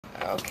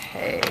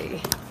Okay.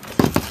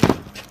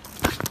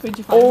 Where'd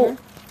you find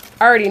her?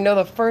 I already know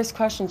the first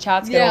question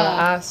chat's gonna want to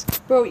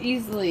ask. Bro,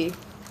 easily.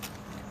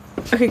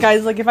 Okay,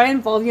 guys, like, if I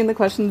involve you in the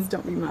questions,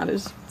 don't be mad.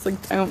 It's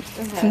like, don't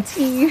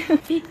continue.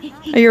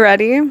 Are you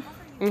ready?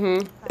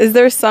 Mm-hmm. Is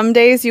there some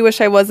days you wish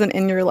I wasn't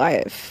in your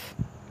life?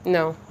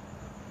 No.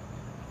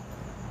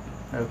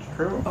 That's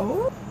true.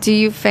 Oh. Do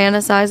you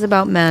fantasize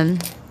about men?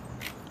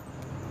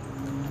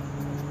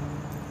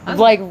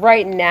 Like,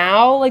 right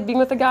now, like, being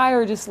with a guy,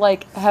 or just,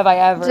 like, have I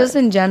ever? Just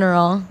in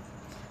general.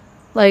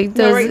 Like,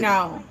 does right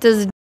now.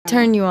 Does it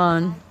turn you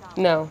on?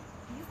 No.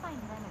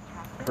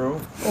 True.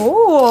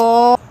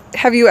 Oh.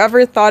 Have you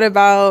ever thought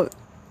about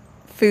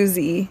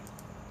Fuzi?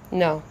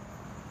 No.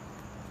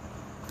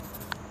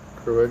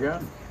 True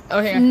again.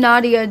 Okay.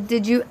 Nadia,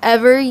 did you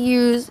ever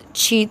use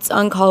cheats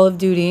on Call of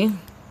Duty?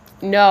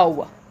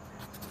 No.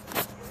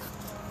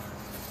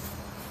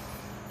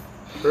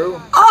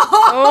 True.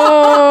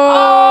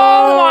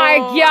 Oh my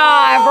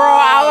god, bro.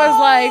 I was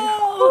like,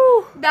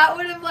 whew. That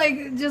would have,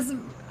 like, just...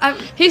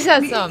 He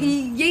said some.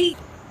 Yeet.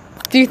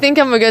 Do you think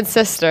I'm a good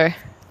sister?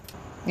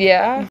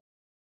 Yeah.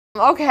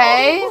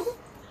 Okay.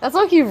 That's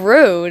like you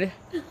rude.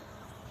 She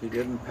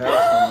didn't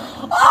pass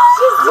on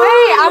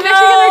Wait, I'm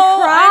actually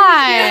gonna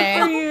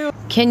cry.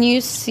 Can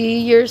you see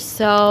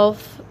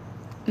yourself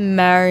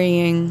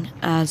marrying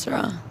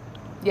Azra?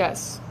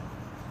 Yes.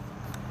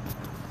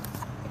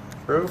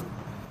 True.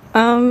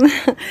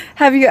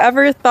 Have you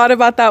ever thought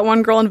about that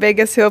one girl in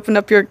Vegas who opened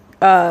up your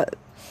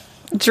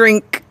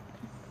drink?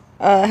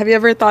 Have you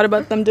ever thought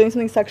about them doing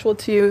something sexual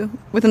to you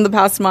within the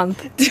past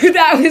month? Dude,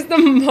 that was the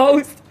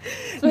most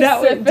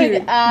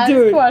Specific ass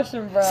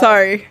question, bro.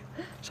 Sorry.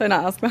 Should I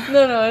not ask that?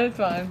 No, it's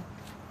fine.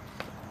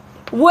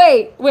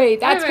 Wait,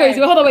 that's Wait. crazy.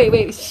 Hold on,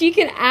 wait. She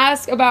can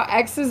ask about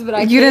exes, but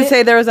I You didn't can't.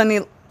 say there was any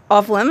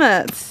off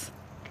limits.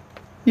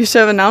 You should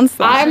have announced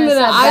that. I'm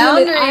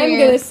boundary.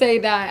 gonna say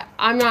that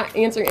I'm not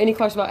answering any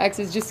question about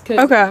exes just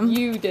because Okay.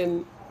 you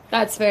didn't.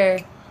 That's fair.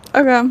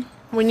 Okay.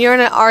 When you're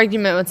in an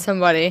argument with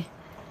somebody.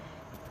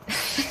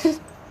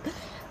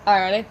 Alright,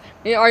 ready?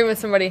 You're in an argument with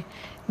somebody.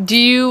 Do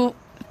you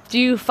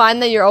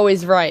find that you're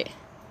always right?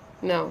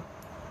 No.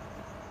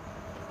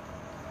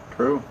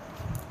 True.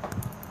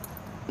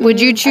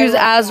 Would you choose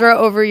like Azra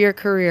over your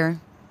career?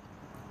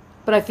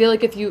 But I feel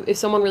like if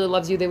someone really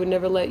loves you, they would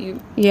never let you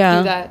Yeah.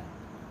 do that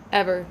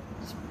ever.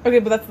 Okay,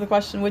 but that's the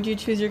question. Would you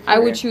choose your career? I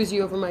would choose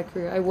you over my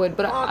career. I would,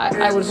 but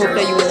I would hope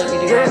that you would let me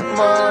do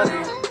that.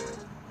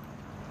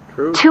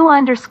 True.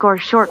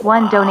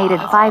 2_short1 donated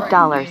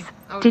 $5.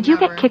 Did you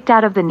get kicked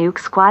out of the Nuke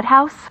Squad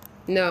house?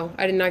 No,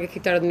 I did not get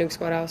kicked out of the Nuke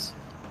Squad house.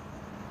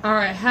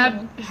 Alright,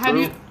 have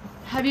you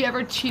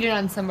ever cheated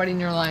on somebody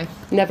in your life?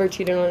 Never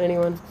cheated on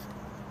anyone.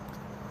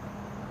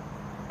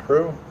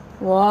 True.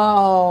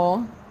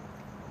 Whoa.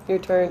 Your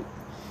turn.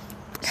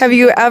 Have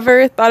you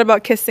ever thought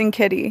about kissing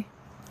Kitty?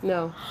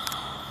 No.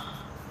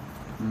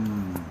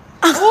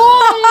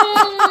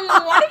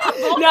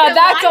 No,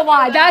 that's a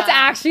lie. That's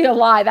actually a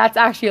lie. That's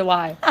actually a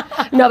lie.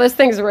 No, this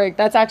thing's rigged.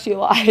 That's actually a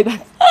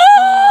lie.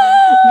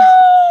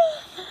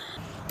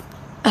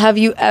 Have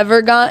you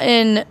ever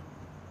gotten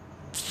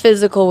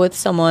physical with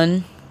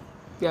someone?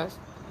 Yes.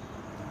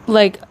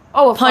 Like,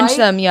 Oh, a punch fight?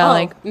 them, yeah, Oh,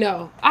 like...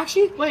 no.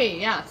 Actually, Wait,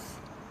 yes.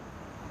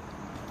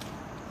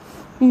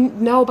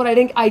 no, but I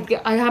didn't. I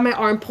had my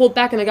arm pulled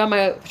back and I got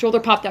my shoulder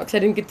popped out because I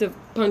didn't get to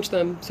punch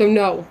them. So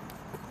no.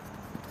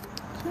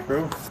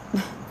 True.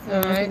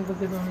 Alright.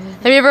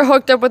 Have you ever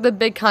hooked up with a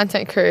big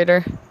content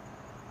creator?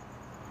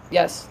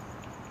 Yes.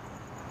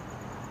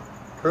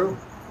 True.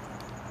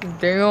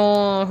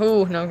 Damn.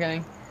 Who? No, I'm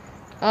kidding.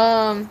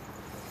 Have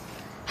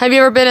you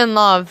ever been in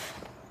love?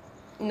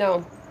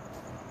 No.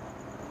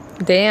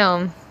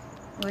 Damn.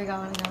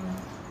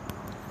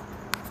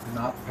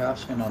 Not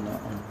passing on that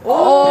one.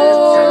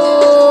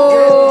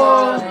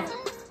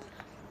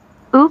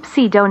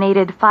 Oopsie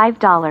donated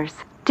 $5.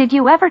 Did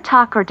you ever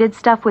talk or did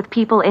stuff with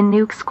people in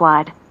Nuke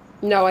Squad?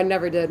 No, I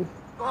never did.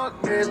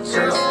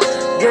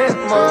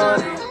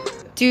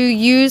 Do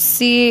you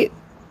see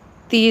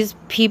these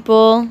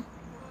people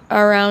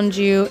around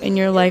you in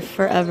your life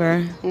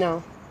forever?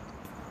 No.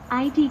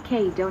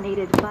 IDK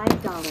donated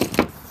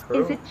 $5.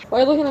 True. Is it Why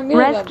are you looking at me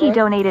Resky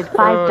donated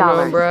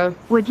 $5. No, bro.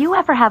 Would you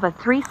ever have a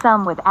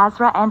threesome with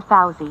Azra and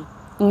Fauzi?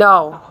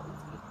 No.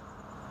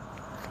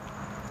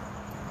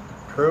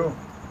 True.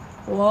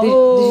 Whoa.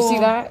 Did you see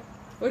that?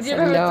 Would you So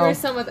ever have no. a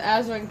threesome with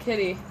Azra and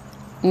Kitty?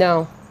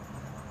 No.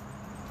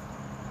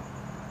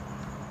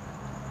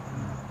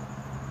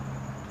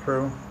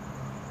 True.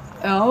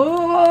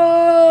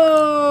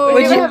 Oh.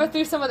 Would you ever have a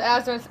threesome with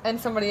Azra and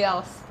somebody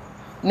else?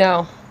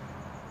 No.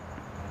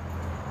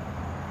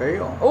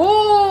 Fail.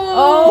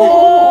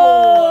 Oh!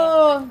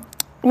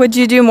 Would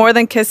you do more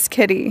than kiss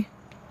Kitty?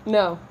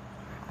 No.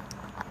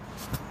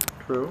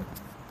 True.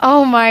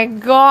 Oh my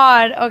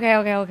god.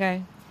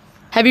 Okay.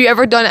 Have you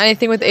ever done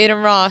anything with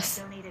Aiden Ross?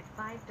 Donated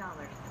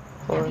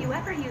 $5. Have you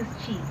ever used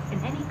cheats in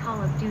any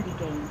Call of Duty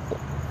game?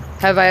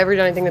 Have I ever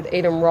done anything with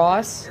Adam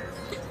Ross?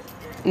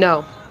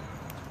 No.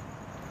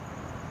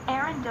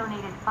 Aaron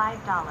donated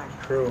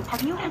 $5. True.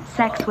 Have you had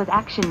sex with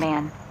Action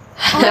Man?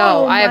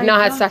 No, I have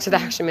not had sex with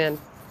Action Man.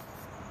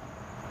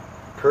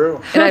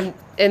 True. And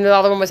the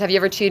other one was, have you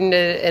ever cheated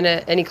in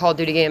any Call of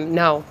Duty game?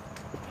 No.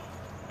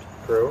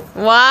 True.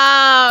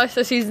 Wow,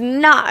 so she's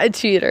not a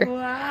cheater.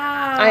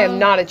 Wow. I am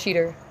not a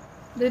cheater.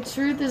 The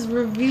truth is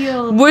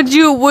revealed. Would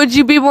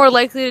you be more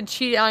likely to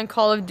cheat on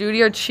Call of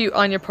Duty or cheat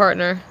on your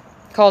partner?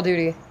 Call of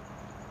Duty.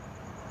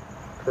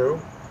 True.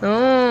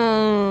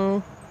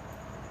 Oh.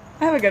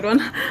 I have a good one.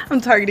 I'm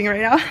targeting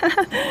right now.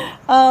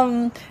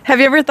 Have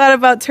you ever thought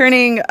about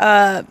turning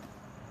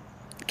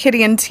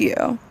Kitty into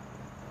you?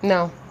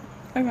 No.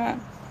 Okay.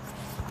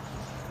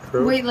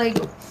 True. Wait, like,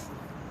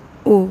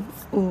 Ooh.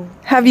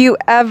 Have you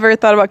ever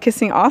thought about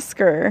kissing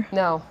Oscar?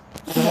 No.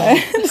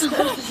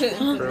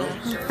 True.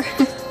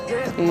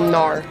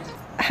 Nar.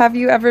 Have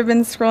you ever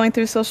been scrolling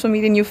through social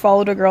media and you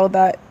followed a girl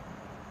that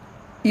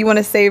you want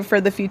to save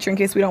for the future in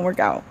case we don't work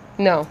out?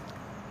 No.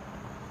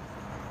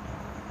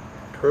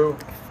 True.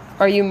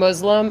 Are you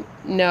Muslim?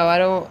 No, I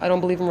don't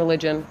believe in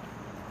religion.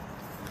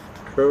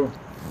 True.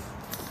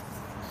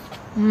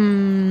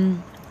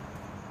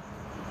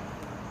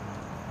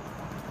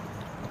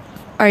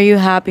 are you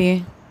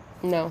happy?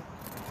 No.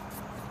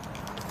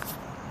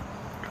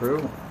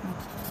 True.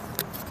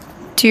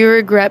 Do you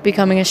regret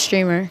becoming a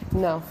streamer?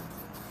 No.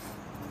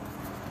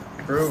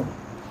 True.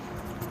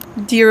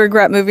 Do you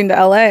regret moving to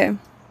LA?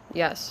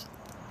 Yes.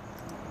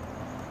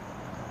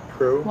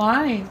 True.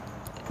 Why?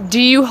 Do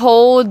you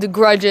hold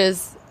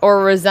grudges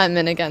or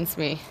resentment against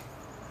me?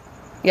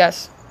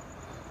 Yes.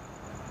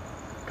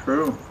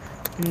 True.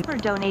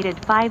 Donated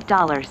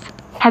 $5.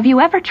 Have you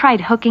ever tried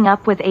hooking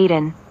up with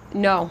Aiden?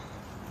 No.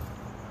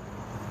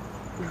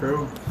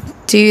 True.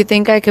 Do you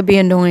think I could be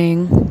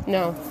annoying?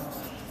 No.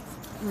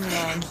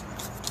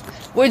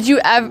 Would you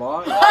ever?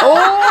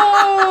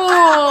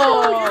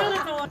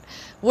 Oh!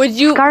 Would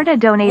you? Scarta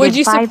donated Would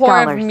you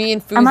support $5. if me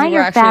and Am I Fuzi were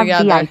your actually fab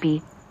together?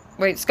 VIP?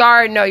 Wait,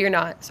 Scar. No, you're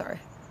not. Sorry.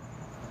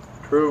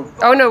 True.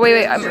 Oh no, wait.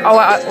 Wait.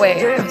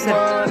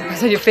 I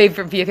said your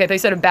favorite VIP. I thought you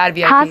said a bad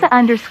VIP.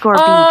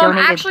 Kaza_B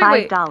donated Actually,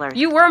 wait. $5.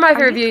 You were my Are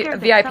favorite you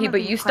scared that VIP, some of but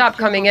these you stopped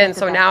questions coming will in, get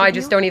so the now best I of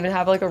just you? don't even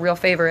have like a real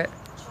favorite.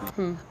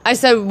 I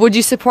said, would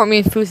you support me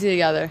and Fuzi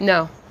together?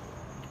 No.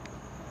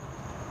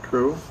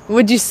 True.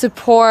 Would you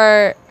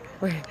support?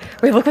 Wait.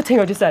 Look what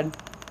Tango just said.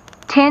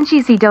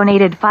 Tancheesy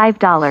donated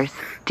 $5.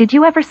 Did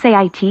you ever say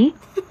IT?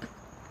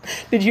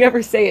 Did you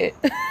ever say it?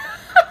 What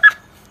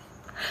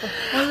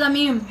does that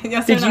mean?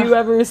 Yes Did you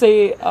ever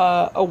say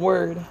a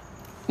word?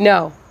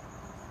 No.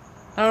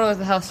 I don't know what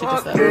the hell she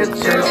just said.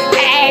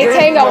 Hey,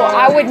 Tango,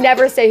 I would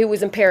never say who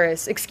was in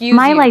Paris. Excuse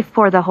My you. Life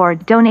for the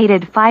Horde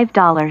donated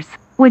 $5.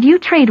 Would you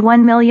trade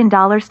 $1 million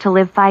to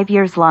live 5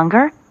 years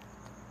longer?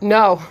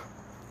 No.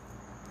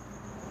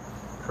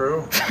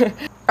 True.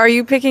 Are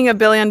you picking $1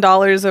 billion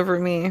over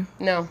me?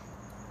 No.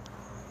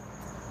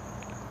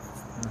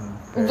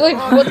 Like,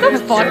 what the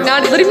fuck?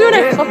 Now, what do you mean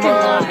when I fucking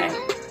lie?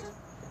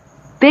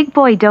 Big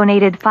Boy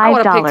donated I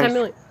wanna pick 10 $5.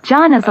 million.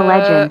 John is a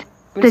legend.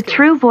 I'm The just kidding.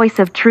 true voice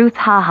of truth,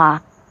 haha.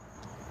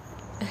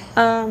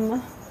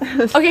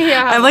 Okay,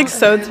 yeah. I'm like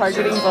so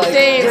targeting, but like,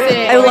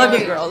 Same. I love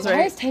you girls, Why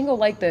right? is Tango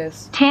like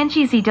this?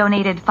 Tancheesy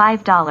donated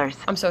 $5.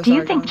 I'm so Do you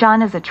sorry, think John.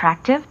 John is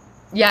attractive?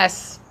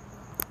 Yes.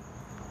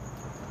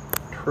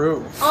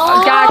 True.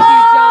 Got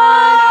you,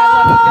 John. I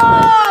love you,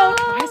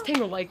 John. Why is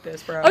Tango like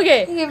this, bro?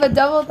 Okay. He gave a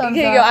double thumbs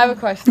Okay, up. go. I have a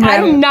question. I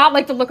do not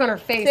like the look on her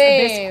face of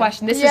this Same.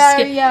 question. This Yeah, is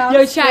scary. yeah, Yo,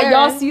 I'm chat,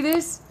 y'all scared. see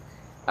this?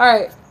 All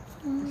right.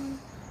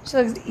 She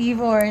looks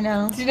evil right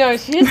now. Do you know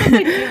she has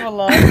like evil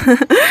look?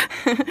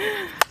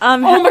 Oh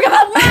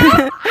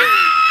my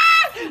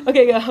god.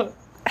 Okay, go.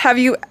 Have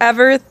you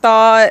ever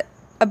thought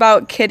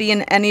about Kitty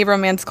in any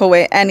romantical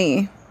way?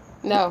 Any?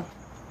 No.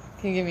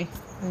 Can you give me?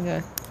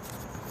 Okay.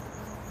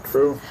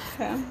 True.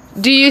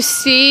 Do you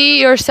see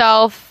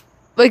yourself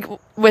like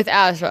with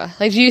Azra?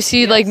 Like, do you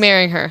see like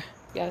marrying her?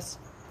 Yes.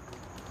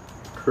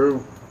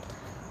 True.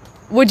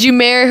 Would you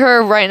marry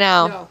her right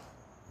now? No.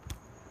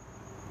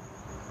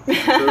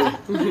 True.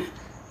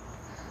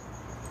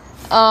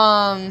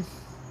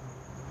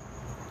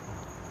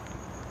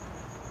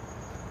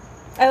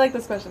 I like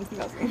this question.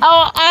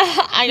 Oh,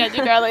 I got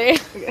you, Carly.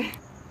 Okay.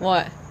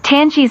 What?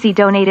 Tancheesy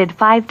donated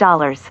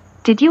 $5.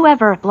 Did you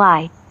ever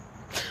lie?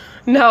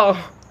 No.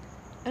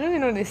 I don't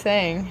even know what he's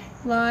saying.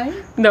 Lie?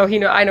 No,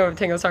 I know what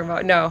Tango's talking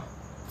about. No.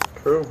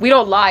 True. We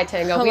don't lie,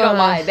 Tango. Hold We don't on.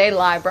 lie. They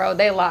lie, bro.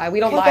 They lie. We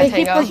don't lie, I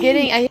keep Tango.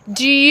 forgetting.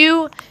 Do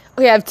you?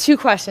 Okay, I have two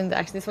questions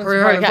actually. This one's Hurry,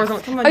 important. hurry, Okay.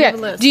 first one. Come on, you have a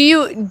Okay. list. Do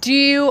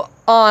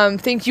you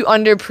think you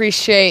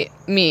underappreciate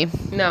me?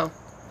 No.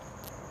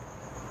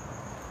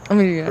 I'm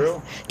gonna do this.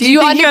 True. Do you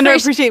think you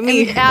underappreciate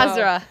me?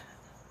 Azra?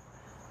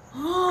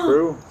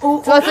 True.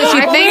 So that's what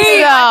she thinks, I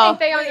think though.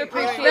 they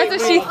underappreciate That's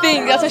what she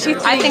thinks. That's what she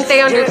thinks. I think they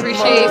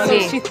underappreciate So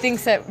me. she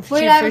thinks that she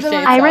Wait, I have a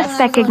appreciates good one. us. Iris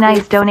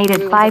Recognize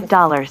donated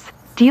 $5.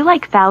 Do you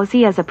like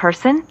Fauzi as a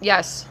person?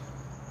 Yes.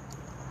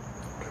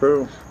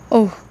 True.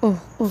 Oh.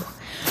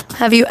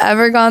 Have you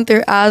ever gone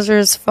through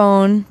Azra's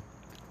phone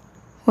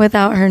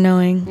without her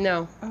knowing?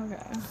 No.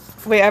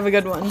 Wait, I have a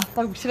good one.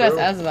 Fuck, we should ask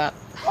Azra that.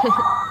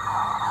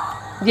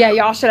 Yeah,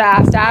 y'all should have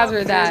asked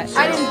Azra that.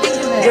 I didn't think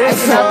of it. I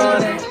did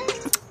not think of it.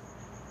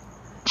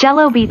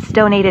 Jello Beats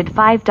donated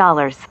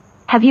 $5.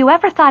 Have you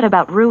ever thought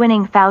about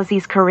ruining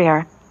Fauzi's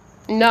career?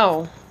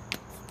 No.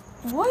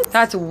 What?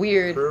 That's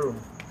weird. True.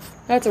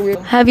 That's a weird.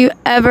 Have you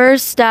ever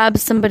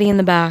stabbed somebody in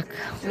the back?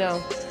 No.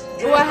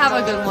 Oh, I have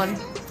a good one.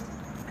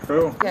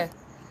 True. Okay.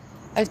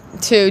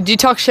 2. Do you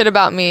talk shit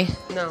about me?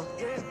 No.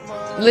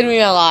 Leave me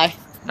a lie.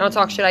 I don't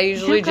talk shit. I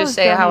usually Zuko's just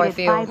say how I donated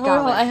feel. $5.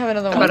 Oh, I have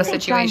another Do one. About you a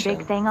think John situation.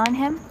 Big Thing on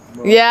him?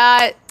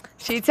 Yeah,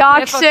 she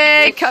talks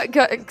Yeah, fuck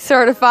shit. you,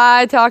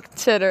 Certified talk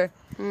shitter.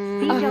 He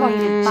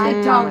donated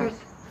 $5.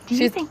 Do you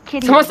She's- think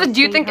Kitty Someone said, do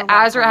you overstayed think her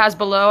Azra welcome? has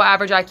below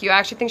average IQ? I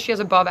actually think she has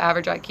above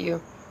average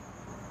IQ.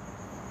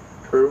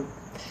 True.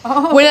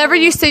 Whenever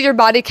you say your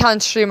body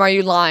count stream, are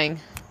you lying?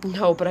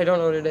 No, but I don't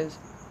know what it is.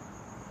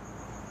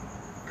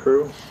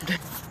 True.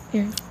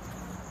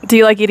 Do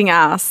you like eating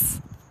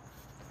ass?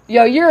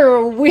 Yo,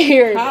 you're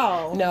weird.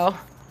 How? No.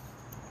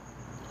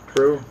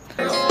 True.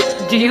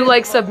 Do you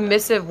like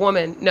submissive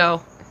woman?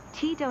 No.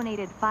 T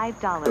donated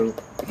 $5.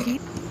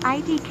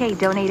 IDK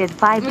donated this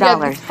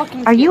 $5.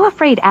 fucking Are you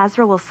afraid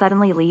Azra will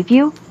suddenly leave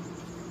you?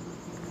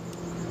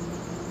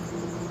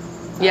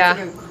 Yeah.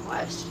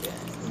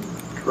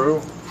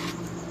 True.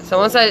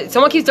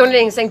 Someone keeps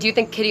donating and saying, do you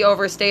think Kitty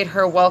overstayed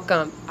her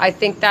welcome? I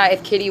think that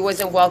if Kitty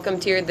wasn't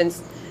welcomed here, then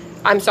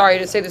I'm sorry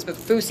to say this, but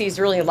Fousey's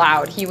really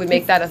loud. He would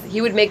make that He'd be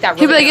really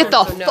like, get the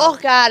loud, so no.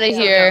 fuck out of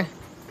here.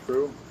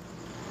 True.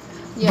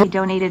 He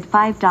donated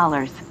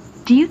 $5.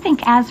 Do you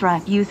think Azra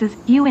uses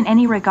you in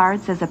any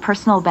regards as a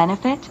personal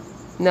benefit?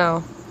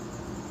 No.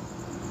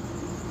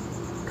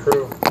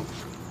 True.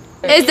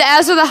 Is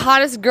Azra the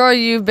hottest girl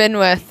you've been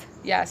with?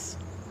 Yes.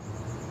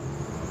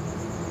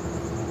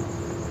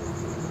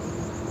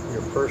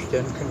 Your first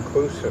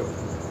inconclusive.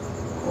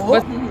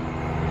 What?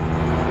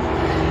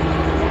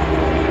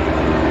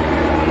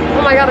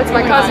 Oh my god, it's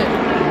my cousin.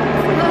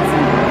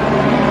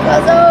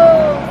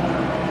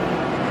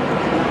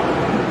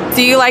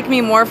 Do you like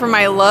me more for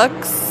my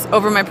looks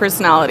over my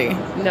personality?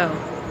 No.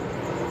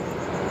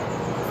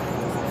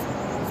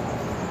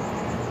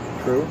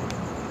 True.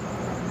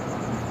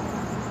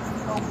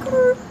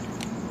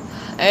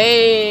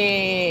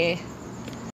 Hey.